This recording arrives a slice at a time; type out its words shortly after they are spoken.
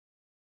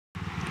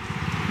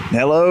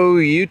Hello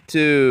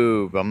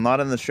YouTube. I'm not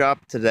in the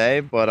shop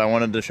today, but I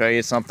wanted to show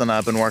you something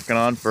I've been working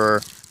on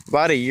for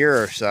about a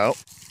year or so.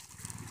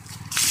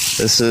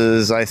 This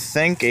is, I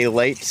think, a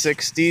late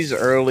 60s,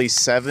 early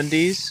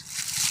 70s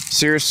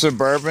Sears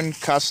Suburban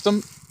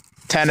Custom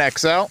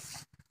 10XL.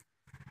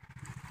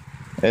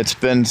 It's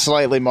been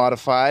slightly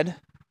modified.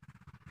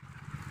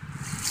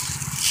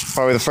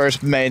 Probably the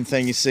first main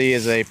thing you see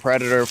is a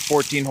Predator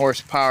 14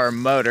 horsepower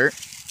motor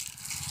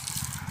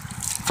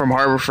from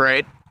Harbor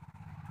Freight.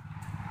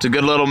 It's a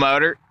good little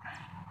motor.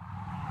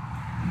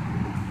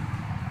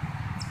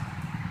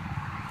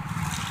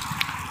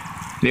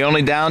 The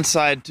only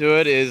downside to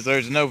it is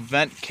there's no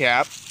vent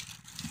cap,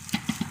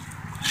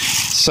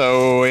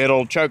 so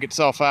it'll choke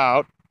itself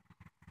out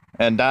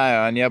and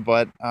die on you,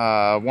 but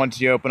once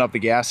you open up the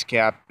gas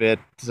cap,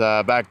 it's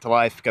back to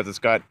life because it's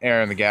got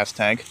air in the gas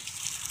tank,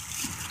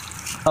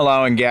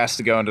 allowing gas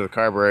to go into the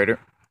carburetor.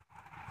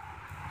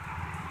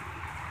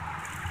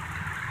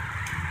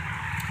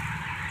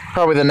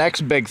 Probably the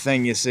next big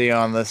thing you see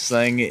on this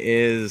thing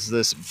is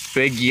this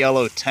big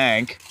yellow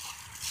tank,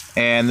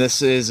 and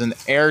this is an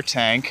air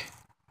tank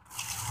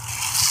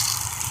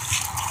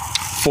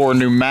for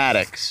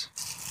pneumatics.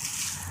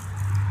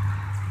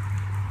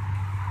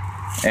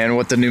 And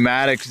what the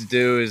pneumatics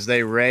do is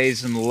they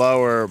raise and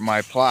lower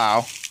my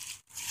plow.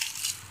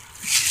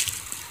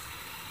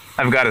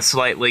 I've got a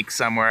slight leak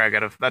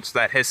somewhere. That's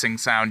that hissing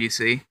sound you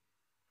see.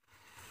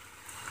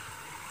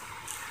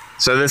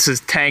 So this is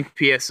tank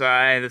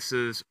PSI, this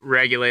is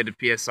regulated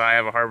PSI. I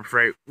have a Harbor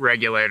Freight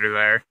regulator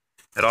there.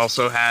 It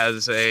also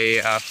has a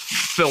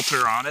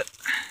filter on it.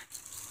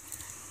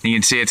 You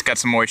can see it's got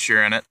some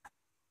moisture in it.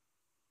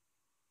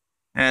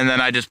 And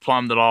then I just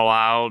plumbed it all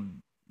out.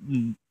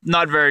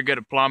 Not very good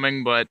at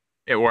plumbing, but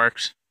it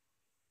works.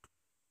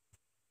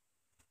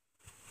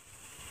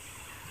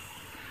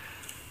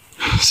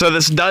 So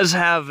this does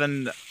have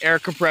an air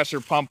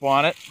compressor pump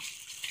on it,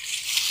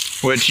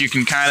 which you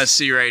can kind of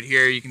see right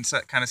here. You can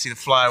kind of see the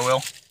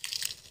flywheel.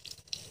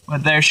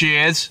 But there she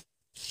is.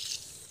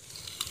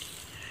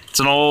 It's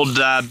an old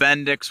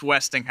Bendix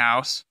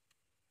Westinghouse.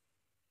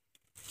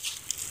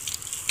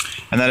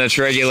 And then it's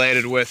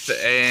regulated with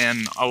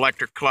an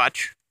electric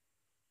clutch.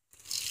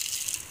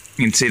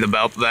 You can see the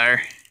belt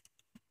there.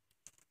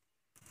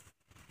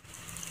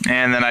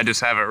 And then I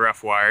just have it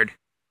rough wired.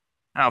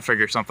 I'll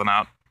figure something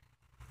out.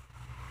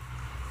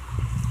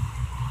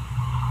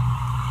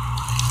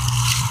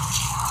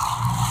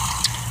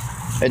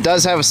 It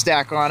does have a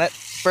stack on it,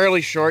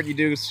 fairly short. You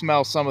do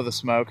smell some of the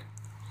smoke,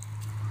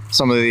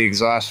 some of the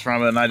exhaust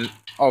from it, and I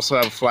also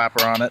have a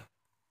flapper on it.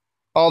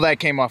 All that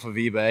came off of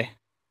eBay.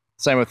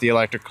 Same with the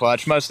electric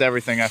clutch. Most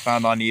everything I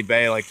found on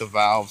eBay, like the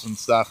valves and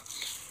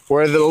stuff,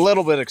 were a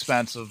little bit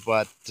expensive,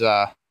 but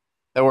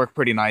they work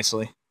pretty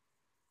nicely.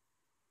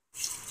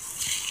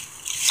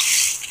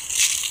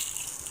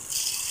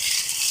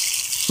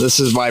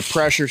 This is my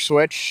pressure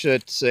switch.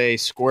 It's a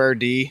square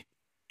D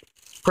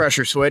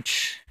pressure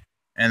switch.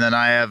 And then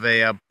I have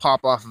a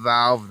pop-off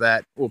valve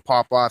that will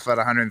pop off at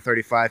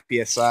 135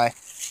 PSI.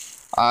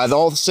 The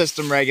whole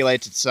system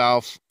regulates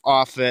itself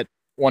off at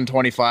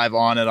 125,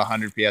 on at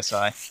 100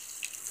 PSI.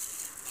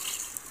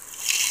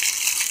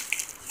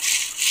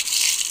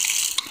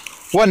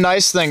 One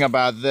nice thing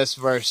about this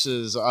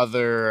versus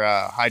other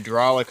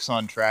hydraulics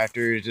on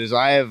tractors is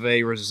I have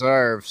a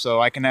reserve,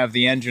 so I can have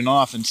the engine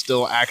off and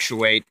still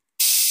actuate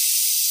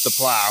the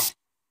plow.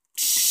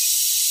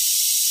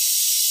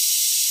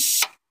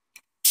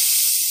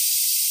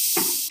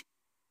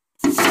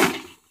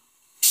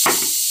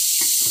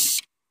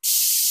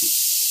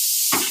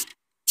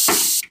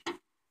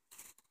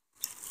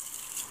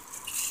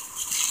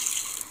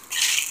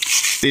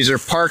 These are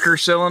Parker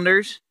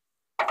cylinders.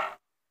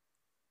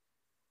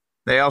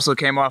 They also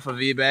came off of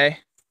eBay,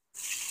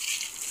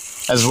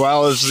 as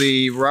well as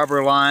the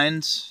rubber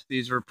lines.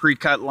 These were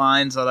pre-cut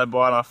lines that I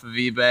bought off of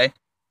eBay.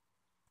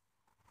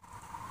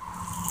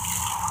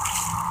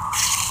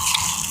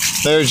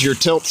 There's your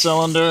tilt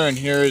cylinder, and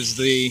here's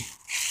the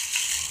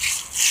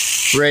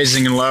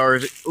raising and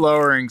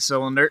lowering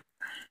cylinder.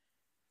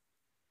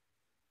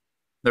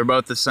 They're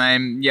both the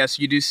same. Yes,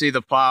 you do see the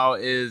plow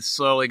is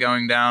slowly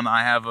going down.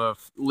 I have a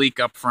leak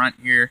up front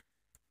here,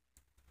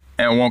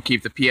 and it won't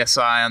keep the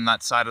PSI on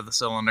that side of the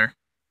cylinder.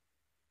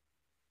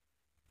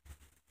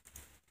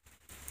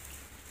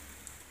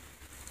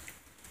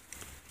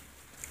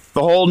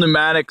 The whole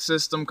pneumatic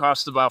system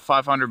cost about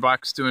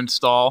 $500 to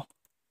install.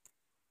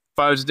 If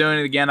I was doing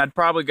it again, I'd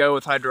probably go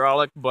with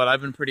hydraulic, but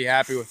I've been pretty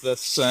happy with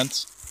this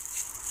since.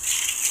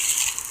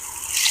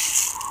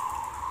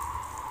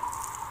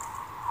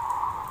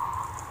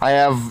 I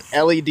have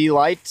LED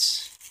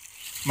lights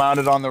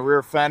mounted on the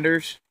rear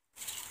fenders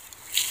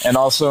and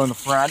also in the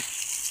front.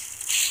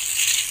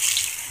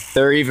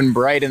 They're even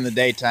bright in the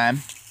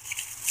daytime.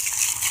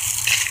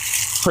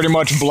 Pretty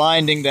much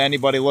blinding to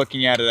anybody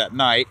looking at it at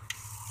night.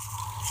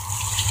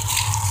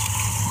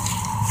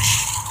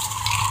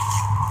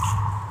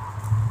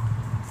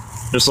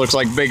 Just looks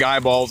like big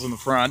eyeballs in the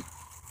front.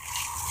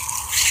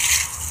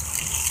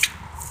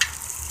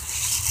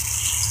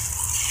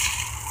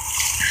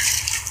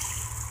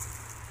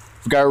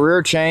 I've got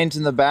rear chains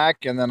in the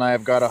back, and then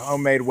I've got a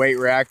homemade weight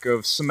rack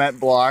of cement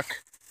block.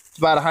 It's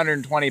about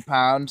 120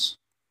 pounds,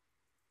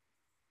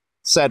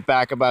 set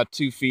back about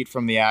 2 feet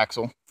from the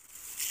axle.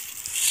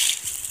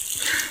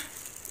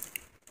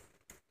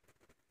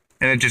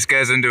 And it just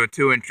goes into a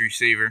 2-inch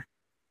receiver.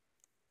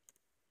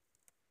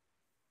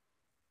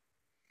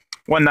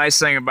 One nice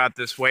thing about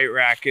this weight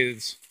rack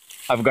is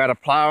I've got a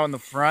plow in the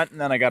front,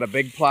 and then I got a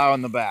big plow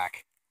in the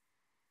back.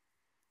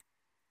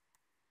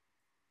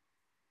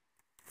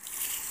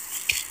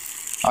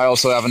 I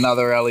also have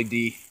another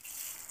LED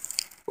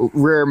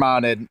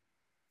rear-mounted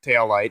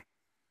tail light.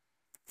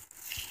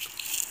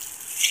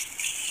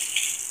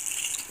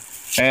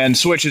 And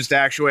switches to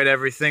actuate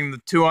everything.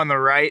 The two on the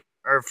right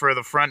are for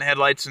the front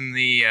headlights and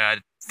the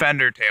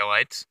fender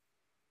taillights.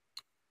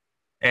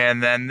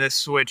 And then this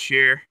switch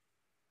here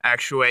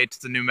actuates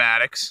the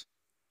pneumatics.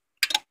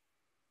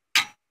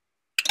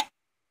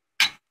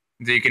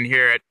 So you can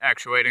hear it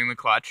actuating the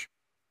clutch.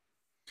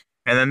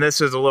 And then this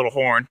is a little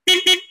horn.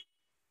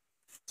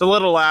 It's a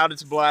little loud,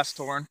 it's a blast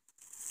horn.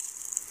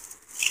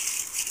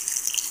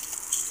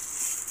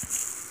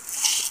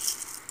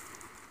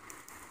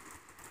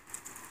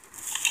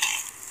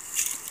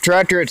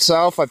 Tractor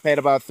itself, I paid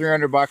about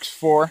 $300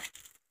 for,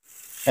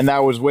 and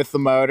that was with the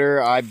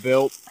motor. I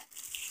built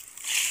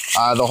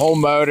the whole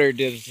motor.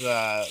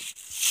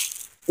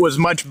 Was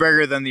much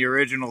bigger than the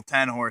original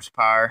 10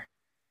 horsepower,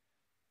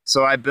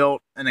 so I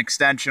built an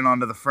extension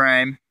onto the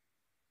frame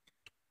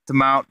to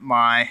mount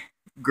my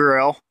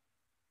grill,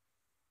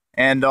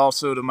 and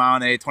also to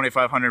mount a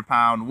 2,500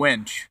 pound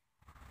winch.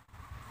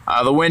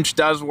 The winch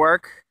does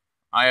work.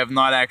 I have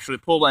not actually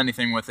pulled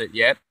anything with it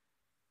yet,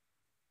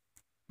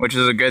 which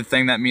is a good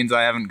thing. That means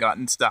I haven't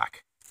gotten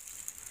stuck.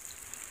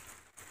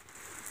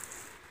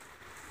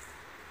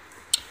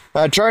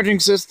 Charging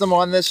system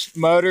on this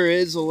motor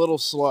is a little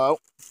slow,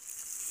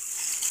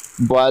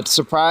 but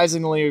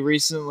surprisingly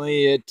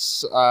recently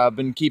it's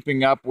been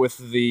keeping up with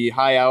the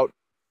high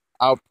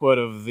output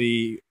of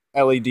the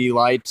LED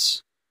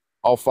lights,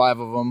 all 5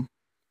 of them,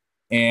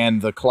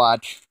 and the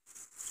clutch.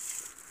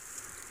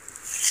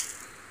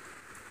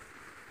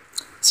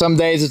 Some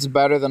days it's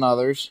better than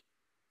others.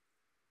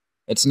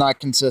 It's not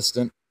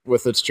consistent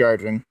with its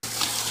charging.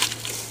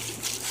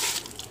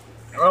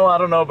 Well, I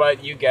don't know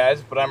about you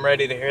guys, but I'm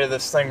ready to hear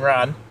this thing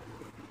run.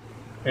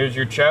 Here's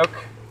your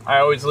choke. I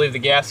always leave the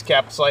gas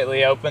cap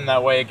slightly open,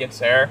 that way it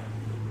gets air,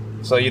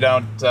 so you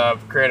don't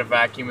create a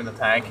vacuum in the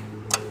tank.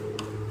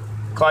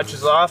 Clutch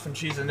is off and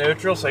she's in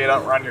neutral, so you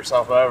don't run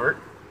yourself over.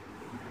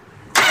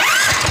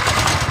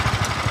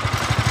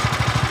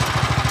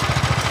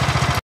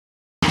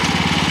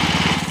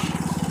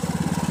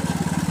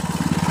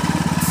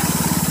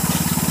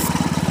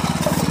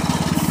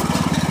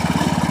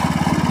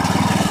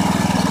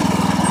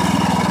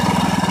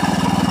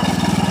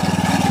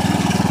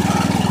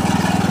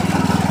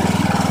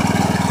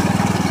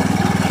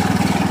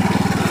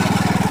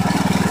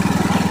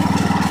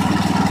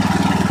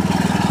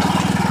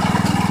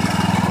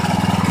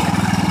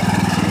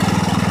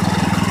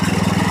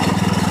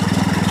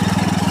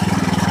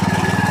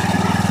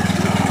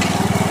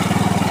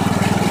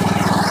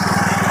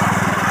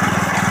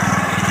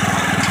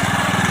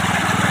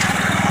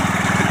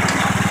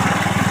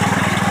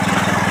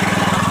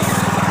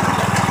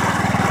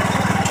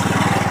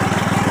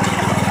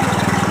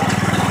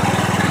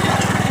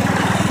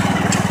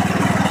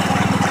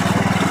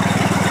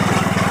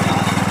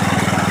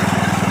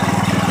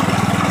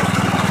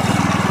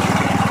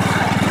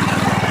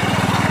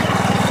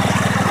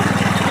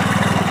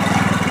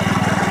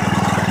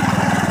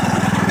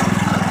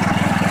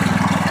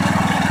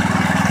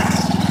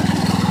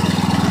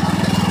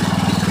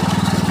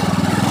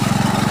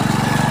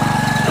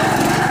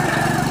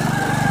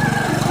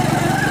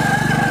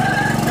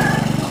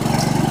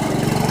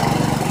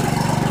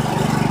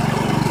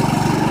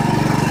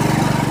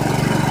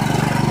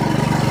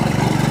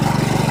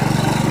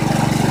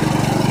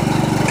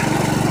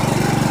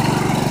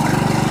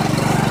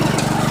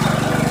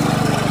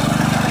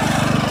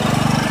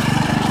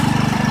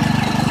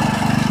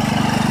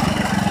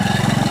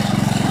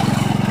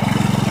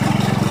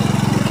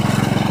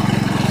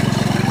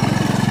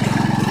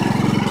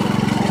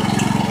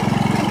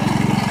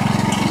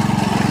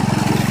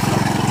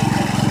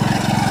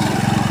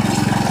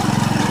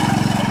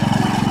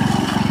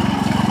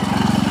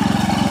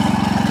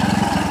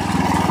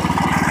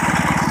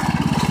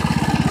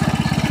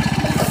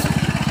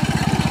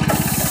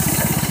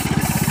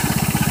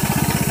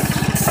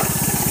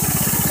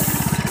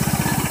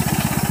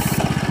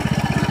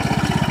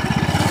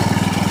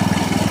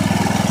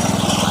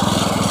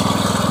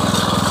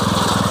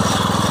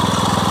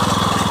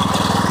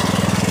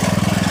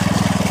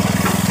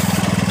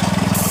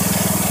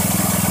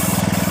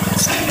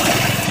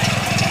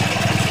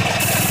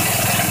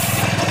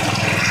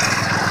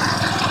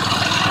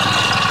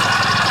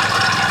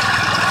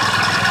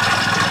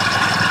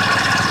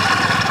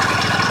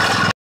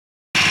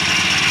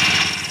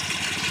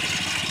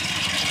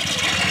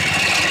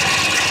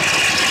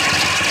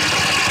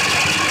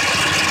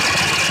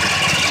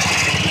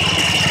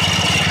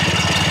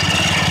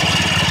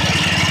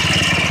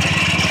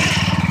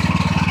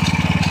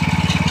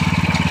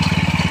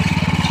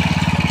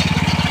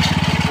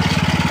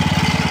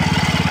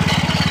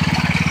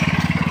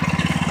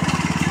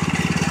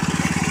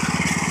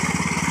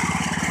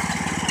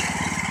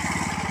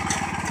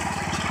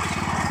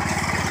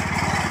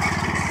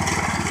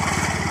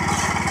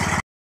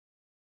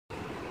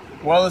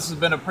 Well, this has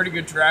been a pretty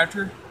good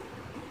tractor.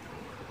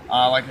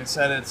 Like I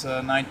said, it's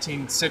a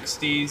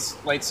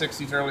 1960s, late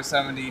 60s, early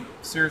 70s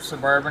Sears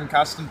Suburban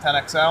Custom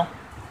 10XL.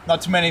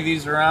 Not too many of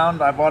these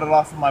around. I bought it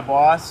off of my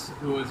boss,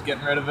 who was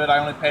getting rid of it. I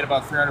only paid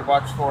about 300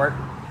 bucks for it.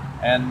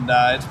 And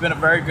it's been a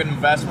very good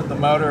investment. The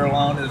motor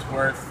alone is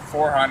worth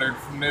 400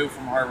 new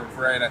from Harbor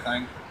Freight, I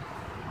think.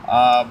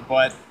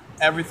 But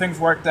everything's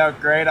worked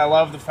out great. I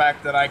love the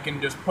fact that I can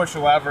just push a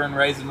lever and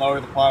raise and lower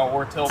the plow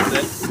or tilt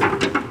it.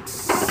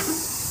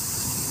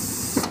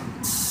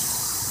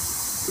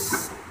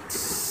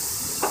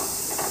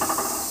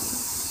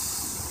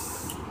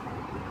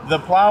 The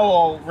plow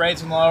will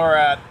raise and lower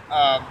at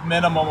a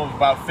minimum of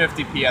about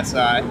 50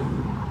 psi,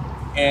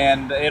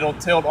 and it'll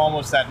tilt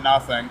almost at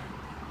nothing.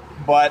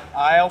 But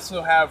I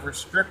also have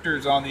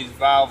restrictors on these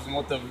valves, and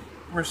what the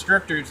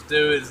restrictors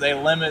do is they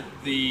limit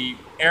the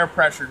air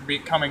pressure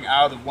coming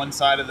out of one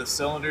side of the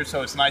cylinder,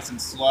 so it's nice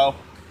and slow.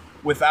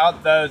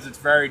 Without those, it's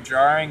very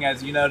jarring.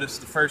 As you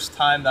noticed the first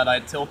time that I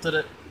tilted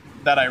it,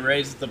 that I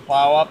raised the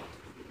plow up,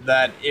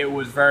 that it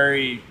was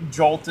very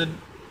jolted.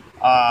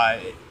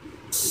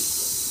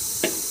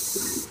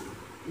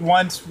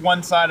 Once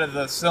one side of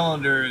the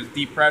cylinder is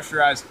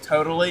depressurized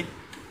totally,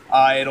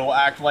 it'll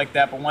act like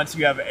that, but once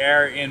you have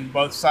air in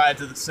both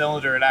sides of the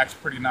cylinder, it acts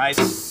pretty nice.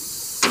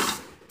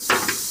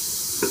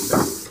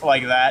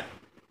 Like that.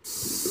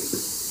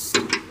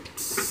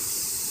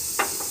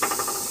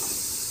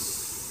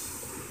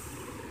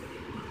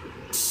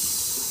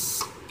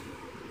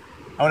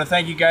 I want to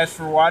thank you guys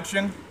for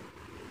watching,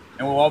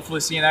 and we'll hopefully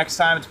see you next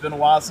time. It's been a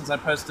while since I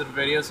posted a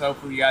video, so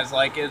hopefully you guys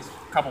like it. It's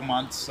a couple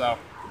months, so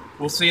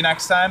we'll see you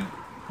next time.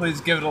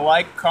 Please give it a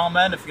like,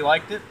 comment if you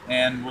liked it,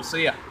 and we'll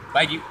see ya.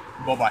 Thank you.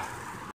 Bye-bye.